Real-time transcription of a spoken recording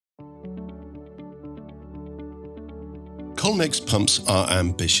Kolmeks pumps are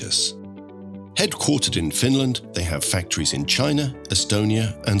ambitious. Headquartered in Finland, they have factories in China,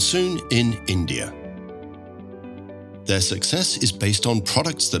 Estonia, and soon in India. Their success is based on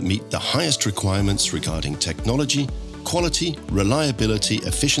products that meet the highest requirements regarding technology, quality, reliability,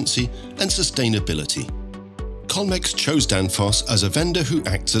 efficiency, and sustainability. Kolmeks chose Danfoss as a vendor who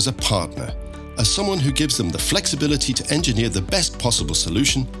acts as a partner, as someone who gives them the flexibility to engineer the best possible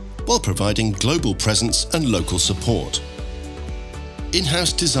solution while providing global presence and local support.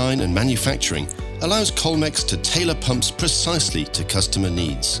 In-house design and manufacturing allows Kolmeks to tailor pumps precisely to customer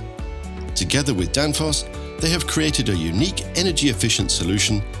needs. Together with Danfoss, they have created a unique energy-efficient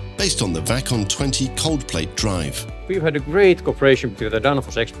solution based on the VACON 20 cold plate drive. We've had a great cooperation between the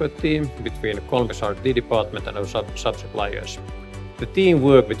Danfoss expert team, between the Kolmeks R&D department and our sub-suppliers. The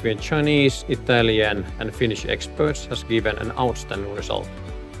teamwork between Chinese, Italian and Finnish experts has given an outstanding result.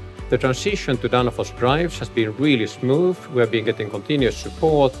 The transition to Danfoss Drives has been really smooth. We have been getting continuous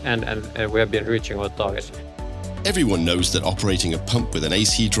support and we have been reaching our targets. Everyone knows that operating a pump with an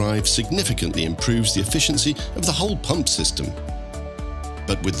AC drive significantly improves the efficiency of the whole pump system.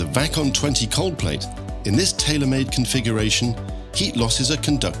 But with the VACON 20 cold plate, in this tailor-made configuration, heat losses are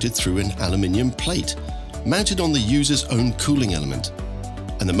conducted through an aluminium plate, mounted on the user's own cooling element,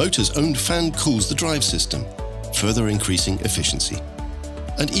 and the motor's own fan cools the drive system, further increasing efficiency.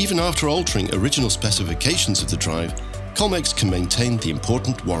 And even after altering original specifications of the drive, Kolmeks can maintain the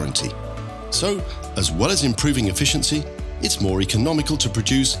important warranty. So, as well as improving efficiency, it's more economical to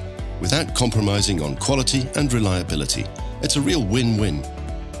produce without compromising on quality and reliability. It's a real win-win.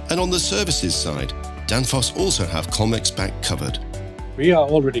 And on the services side, Danfoss also have Kolmeks back covered. We are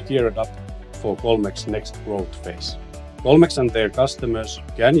already geared up for Kolmeks' next growth phase. Kolmeks and their customers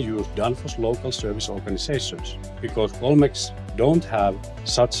can use Danfoss local service organizations because Kolmeks don't have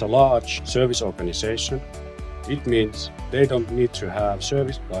such a large service organization. It means they don't need to have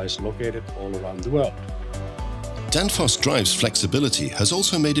service guys located all around the world. Danfoss Drives' flexibility has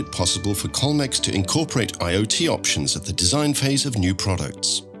also made it possible for Kolmeks to incorporate IoT options at the design phase of new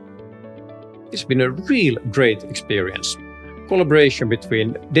products. It's been a real great experience. Collaboration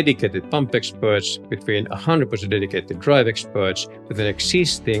between dedicated pump experts, between 100% dedicated drive experts, with an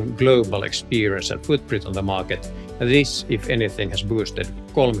existing global experience and footprint on the market. And this, if anything, has boosted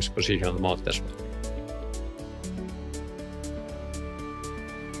Kolmeks' position on the market as well.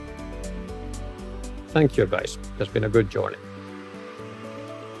 Thank you guys. It has been a good journey.